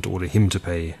 but they didn't order him to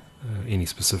pay any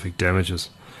specific damages.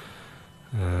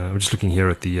 I'm just looking here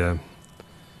at the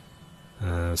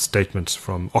statement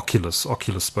from Oculus.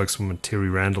 Oculus spokeswoman Terry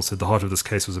Randall said the heart of this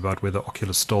case was about whether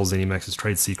Oculus stole ZeniMax's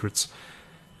trade secrets,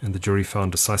 and the jury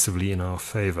found decisively in our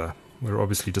favor. We're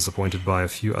obviously disappointed by a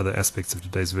few other aspects of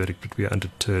today's verdict, but we are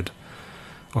undeterred.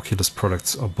 Oculus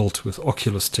products are built with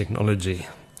Oculus technology.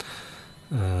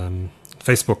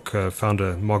 Facebook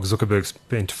founder Mark Zuckerberg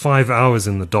spent 5 hours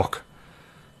in the dock,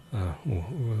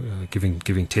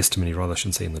 giving testimony, rather, I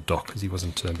shouldn't say in the dock, because he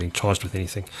wasn't being charged with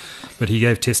anything. But he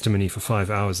gave testimony for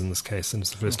 5 hours in this case, and it's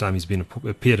the first time he's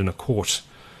appeared in a court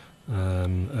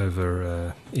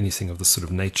over anything of this sort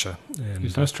of nature. And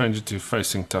he's no stranger to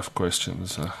facing tough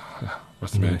questions.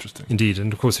 Must be interesting. Indeed,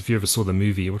 and of course, if you ever saw the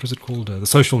movie, what was it called? The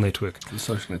Social Network. The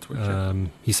Social Network. Yeah.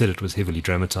 He said it was heavily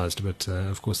dramatized, but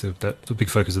of course, the big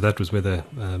focus of that was whether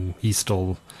he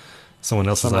stole someone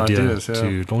else's idea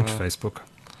to launch Facebook.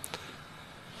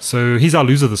 So he's our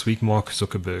loser this week, Mark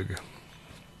Zuckerberg.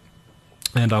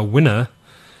 And our winner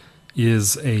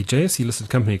is a JSE-listed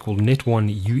company called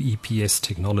Net1 UEPS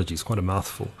Technologies. Quite a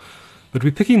mouthful. But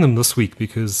we're picking them this week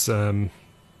because,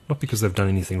 not because they've done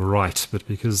anything right, but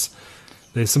because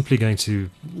they're simply going to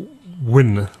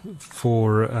win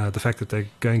for the fact that they're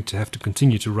going to have to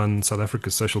continue to run South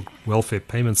Africa's social welfare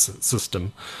payments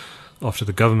system after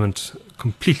the government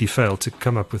completely failed to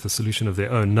come up with a solution of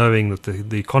their own, knowing that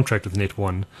the contract with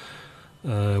Net1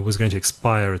 was going to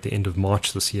expire at the end of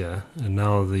March this year. And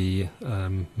now the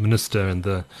minister and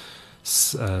the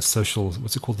the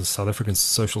South African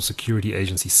Social Security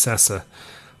Agency, SASSA,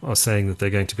 are saying that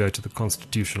they're going to go to the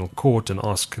Constitutional Court and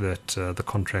ask that the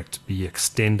contract be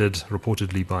extended,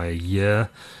 reportedly by a year,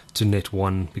 to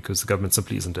Net1, because the government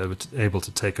simply isn't able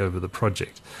to take over the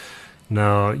project.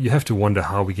 Now, you have to wonder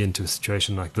how we get into a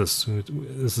situation like this.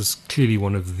 This is clearly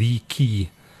one of the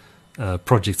key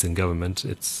projects in government.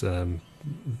 It's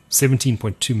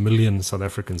 17.2 million South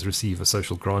Africans receive a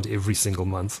social grant every single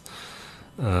month.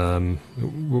 We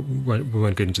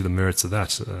won't get into the merits of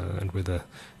that and whether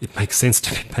it makes sense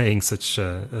to be paying such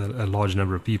a large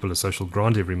number of people a social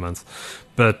grant every month,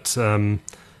 but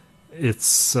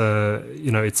it's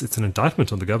an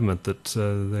indictment on the government that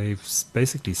they've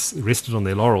basically rested on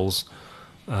their laurels,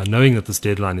 knowing that this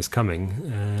deadline is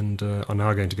coming, and are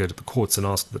now going to go to the courts and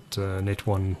ask that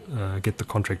Net1 get the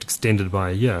contract extended by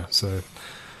a year. So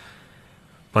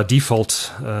by default,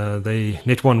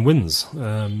 Net1 wins.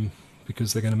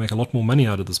 Because they're going to make a lot more money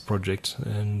out of this project,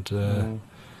 and they're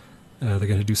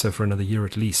going to do so for another year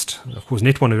at least. Of course,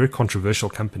 Net1 a very controversial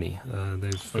company.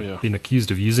 They've been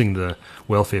accused of using the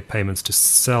welfare payments to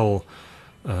sell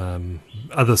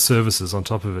other services on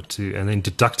top of it, and then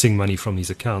deducting money from these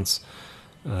accounts.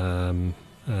 A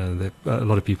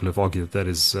lot of people have argued that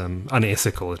is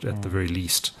unethical at the very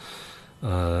least,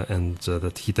 and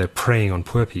that they're preying on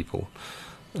poor people.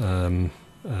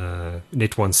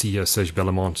 Net1 CEO Serge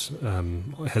Bellamont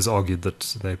has argued that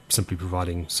they're simply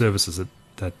providing services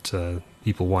that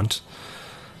people want.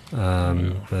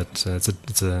 But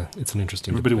it's an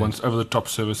interesting. Everybody wants over-the-top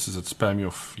services that spam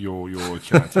your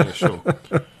account. Yeah, sure.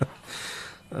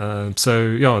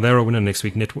 They're a winner this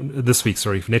week. Net1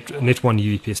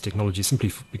 UEPS Technology,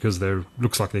 simply because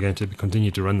looks like they're going to continue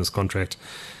to run this contract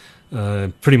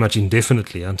pretty much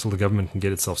indefinitely until the government can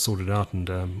get itself sorted out and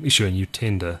issue a new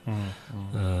tender.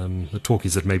 The talk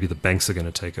is that maybe the banks are going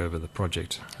to take over the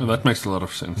project. Well, that makes a lot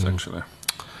of sense, actually.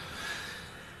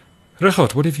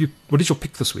 Regardt, what is your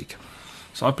pick this week?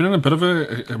 So I've been in a bit of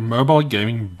a mobile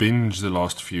gaming binge the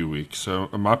last few weeks. So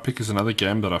my pick is another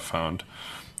game that I found.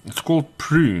 It's called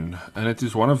Prune, and it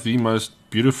is one of the most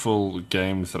beautiful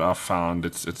games that I've found.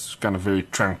 It's kind of very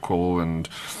tranquil and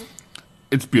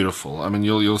it's beautiful. I mean,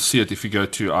 you'll see it if you go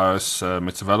to iOS.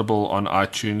 It's available on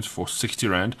iTunes for 60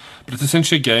 Rand. But it's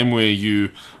essentially a game where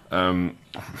you, it's going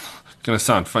to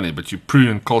sound funny, but you prune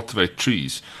and cultivate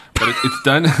trees. But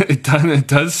it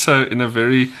does so in a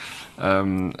very,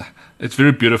 it's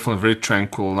very beautiful and very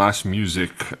tranquil, nice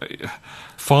music.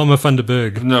 Farmer van der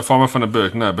Berg. No, Farmer van der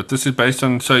Berg, no. But this is based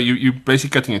on, so you're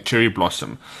basically cutting a cherry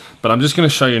blossom. But I'm just going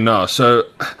to show you now. So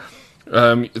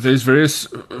there's various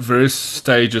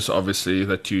stages, obviously,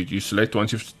 that you select.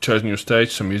 Once you've chosen your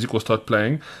stage, some music will start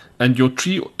playing, and a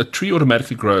tree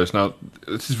automatically grows. Now,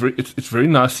 it's very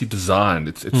nicely designed.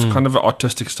 It's kind of an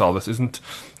artistic style. This isn't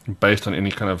based on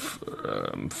any kind of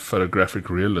photographic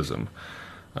realism.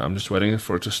 I'm just waiting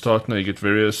for it to start. Now you get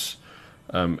various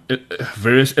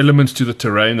elements to the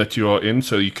terrain that you are in.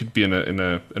 So you could be in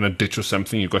a ditch or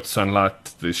something. You've got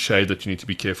sunlight. There's shade that you need to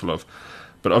be careful of.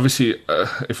 But obviously,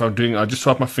 if I'm doing, I just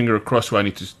swipe my finger across where I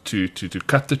need to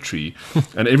cut the tree.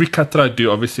 And every cut that I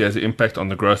do obviously has an impact on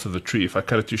the growth of the tree. If I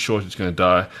cut it too short, it's going to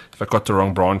die. If I cut the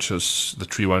wrong branches, the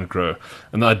tree won't grow.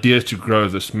 And the idea is to grow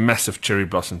this massive cherry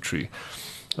blossom tree.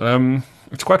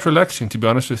 It's quite relaxing, to be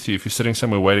honest with you. If you're sitting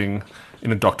somewhere waiting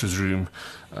in a doctor's room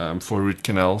for a root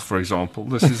canal, for example,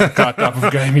 this is the kind of type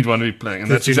of game you'd want to be playing.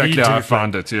 And that's exactly how I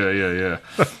found it. Yeah.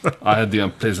 I had the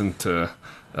unpleasant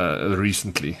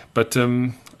recently, but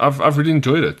I've really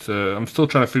enjoyed it. I'm still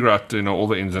trying to figure out all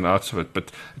the ins and outs of it,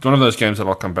 but it's one of those games that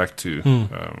I'll come back to.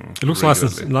 It looks nice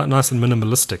and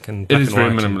minimalistic, and it is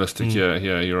very minimalistic.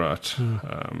 Yeah, you're right.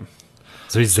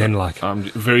 So he's zen-like.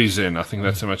 Very zen. I think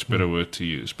that's a much better word to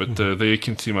use. But there you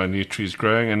can see my new trees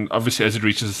growing, and obviously as it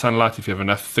reaches the sunlight, if you have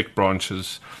enough thick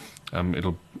branches,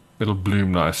 it'll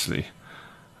bloom nicely.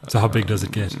 So how big does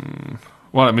it get?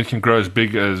 Well, I mean, it can grow as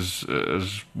big as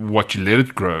what you let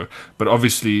it grow. But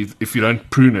obviously, if you don't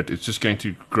prune it, it's just going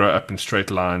to grow up in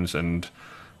straight lines. And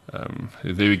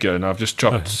there we go. Now I've just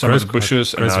chopped some of the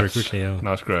bushes, and now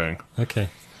it's growing. Okay.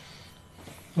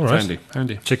 All right.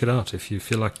 Handy. Check it out if you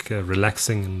feel like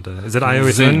relaxing. And is it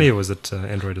iOS only, or is it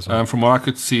Android as well? From what I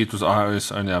could see, it was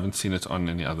iOS only. I haven't seen it on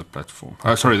any other platform.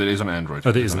 Oh, sorry, that is on Android.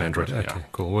 Oh, there is on Android. Okay,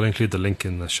 cool. We'll include the link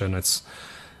in the show notes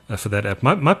for that app.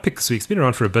 My pick this week, it's been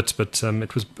around for a bit, but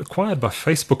it was acquired by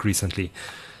Facebook recently.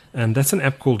 And that's an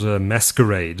app called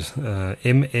Masquerade,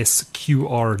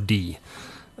 MSQRD.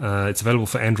 It's available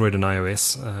for Android and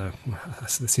iOS.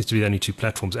 There seems to be only 2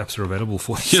 platforms apps are available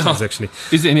for these things, actually.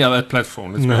 Is there any other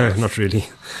platform? No, not really.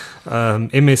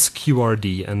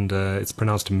 MSQRD, and it's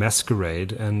pronounced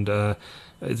Masquerade, and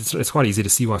it's quite easy to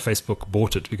see why Facebook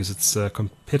bought it, because it's a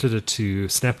competitor to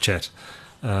Snapchat.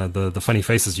 The funny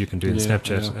faces you can do in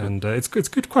Snapchat, and it's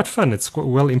good, quite fun. It's quite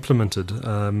well implemented.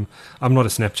 I'm not a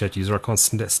Snapchat user. I can't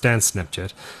stand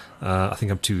Snapchat. I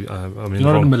think I'm too. You're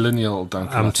not a millennial,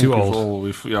 Duncan. I'm too old.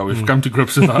 We've come to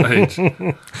grips with our age.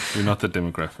 We're not the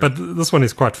demographic. But this one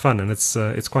is quite fun, and it's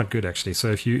quite good actually.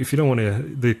 So if you don't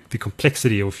want the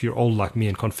complexity, or if you're old like me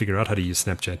and can't figure out how to use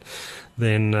Snapchat,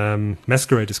 then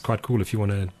Masquerade is quite cool if you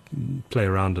want to play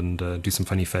around and do some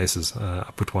funny faces.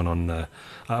 I put one on.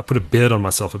 I put a beard on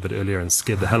myself a bit earlier and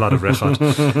scared the hell out of Rechard.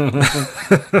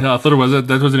 I thought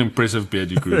that was an impressive beard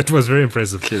you grew. It was very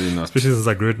impressive. Clearly not. Especially since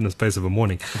I grew it in the space of a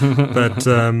morning. But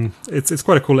it's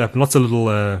quite a cool app. Lots of little,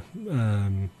 what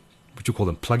do you call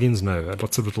them, plugins? No,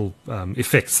 lots of little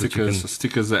effects.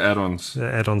 Stickers, add-ons.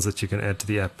 Add-ons that you can add to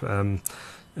the app. And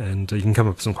you can come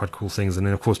up with some quite cool things. And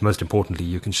then, of course, most importantly,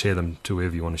 you can share them to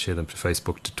wherever you want to share them, to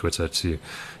Facebook, to Twitter, to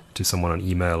someone on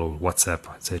email or WhatsApp,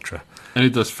 etc. And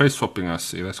it does face swapping, I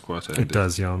see. That's quite handy. It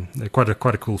does, yeah. Quite a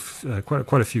cool,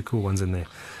 quite a few cool ones in there.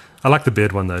 I like the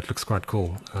beard one though. It looks quite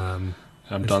cool. I'm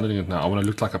downloading it now. I want to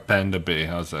look like a panda bear.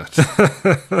 How's that?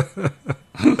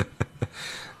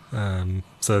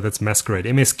 So that's Masquerade,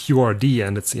 MSQRD,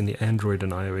 and it's in the Android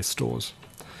and iOS stores.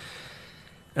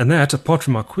 And that, apart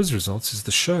from our quiz results, is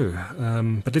the show.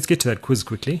 But let's get to that quiz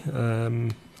quickly.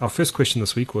 Our first question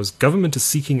this week was: Government is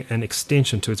seeking an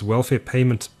extension to its welfare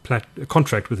payment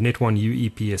contract with Net1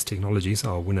 UEPS Technologies,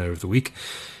 our winner of the week,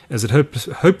 as it is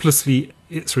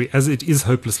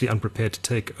hopelessly unprepared to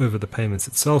take over the payments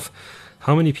itself.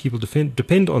 How many people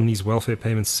depend on these welfare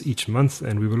payments each month?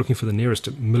 And we were looking for the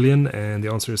nearest million, and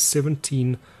the answer is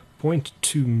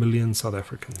 17.2 million South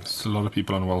Africans. It's a lot of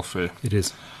people on welfare. It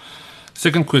is.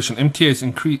 Second question,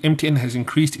 MTN has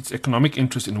increased its economic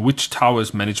interest in which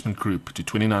towers management group to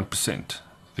 29%?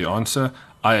 The answer,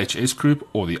 IHS Group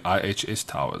or the IHS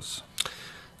Towers.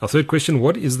 Our third question,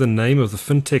 what is the name of the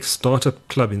fintech startup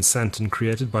club in Sandton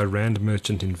created by Rand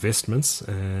Merchant Investments?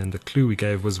 And the clue we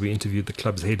gave was we interviewed the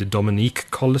club's head, Dominique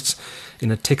Collett, in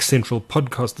a Tech Central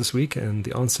podcast this week, and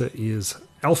the answer is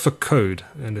Alpha Code,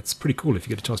 and it's pretty cool if you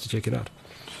get a chance to check it out.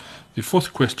 The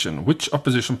fourth question, which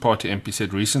opposition party MP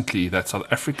said recently that South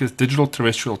Africa's digital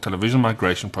terrestrial television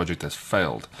migration project has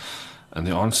failed? And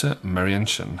the answer, Marian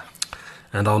Shin.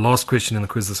 And our last question in the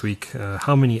quiz this week,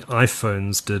 how many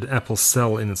iPhones did Apple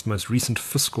sell in its most recent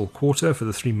fiscal quarter for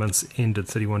the 3 months ended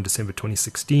 31 December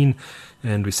 2016?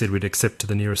 And we said we'd accept to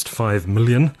the nearest 5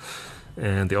 million.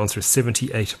 And the answer is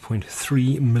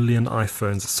 78.3 million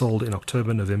iPhones sold in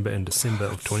October, November, and December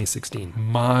of 2016.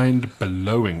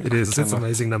 Mind-blowing. It is. It's an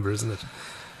amazing number, isn't it?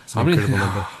 It's an incredible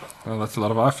number. Well, that's a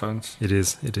lot of iPhones. It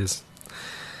is.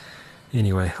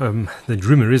 Anyway, the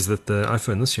rumor is that the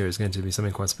iPhone this year is going to be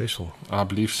something quite special. I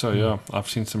believe so, yeah. I've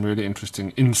seen some really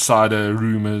interesting insider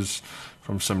rumors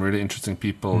from some really interesting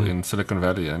people in Silicon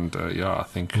Valley, and I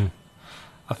think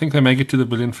I think they may get to the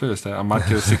billion first. I might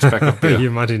get a 6-pack of beer.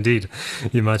 You might indeed.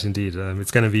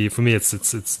 It's going to be, for me, it's the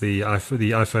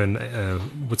iPhone.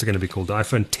 What's it going to be called? The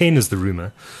iPhone 10 is the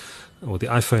rumor, or the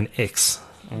iPhone X.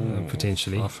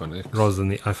 Potentially, iPhone X. rather than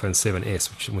the iPhone 7S,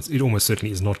 which it almost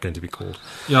certainly is not going to be called.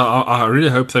 Yeah, I really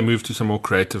hope they move to some more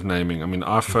creative naming. I mean,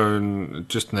 iPhone,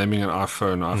 just naming an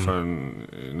iPhone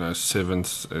 7,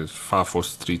 5, 4,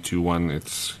 3, 2, 1,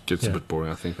 it gets a bit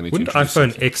boring. I think they need Wouldn't to introduce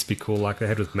iPhone something. X be cool, like they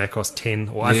had with macOS 10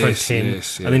 or Yes, iPhone 10,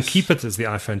 yes, and then yes. keep it as the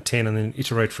iPhone 10, and then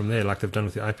iterate from there, like they've done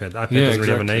with the iPad. The iPad Yeah, doesn't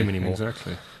really have a exactly, name anymore.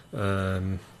 Exactly.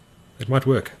 It might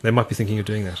work. They might be thinking of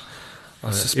doing that.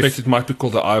 I suspect it might be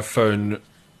called the iPhone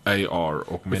AR,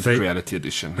 Augmented If they- Reality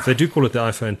Edition. If they do call it the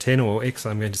iPhone 10 or X,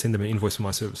 I'm going to send them an invoice for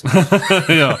my services.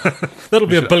 Yeah. That'll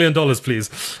be $1 billion, please.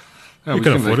 Yeah, We we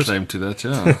can can afford lay it. claim to that,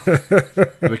 yeah.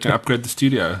 We can upgrade the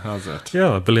studio. How's that?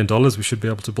 Yeah, $1 billion, we should be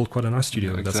able to build quite a nice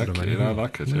studio with that sort of Exactly. money. I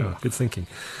like it, yeah. Good thinking.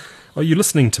 Are you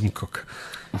listening, Tim Cook?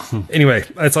 Anyway,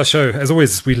 that's our show. As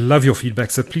always, we love your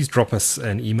feedback, so please drop us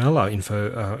an email. Our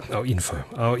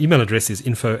email address is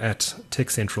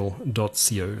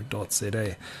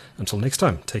info@techcentral.co.za. Until next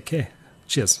time, take care.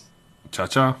 Cheers. Ciao,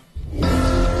 ciao.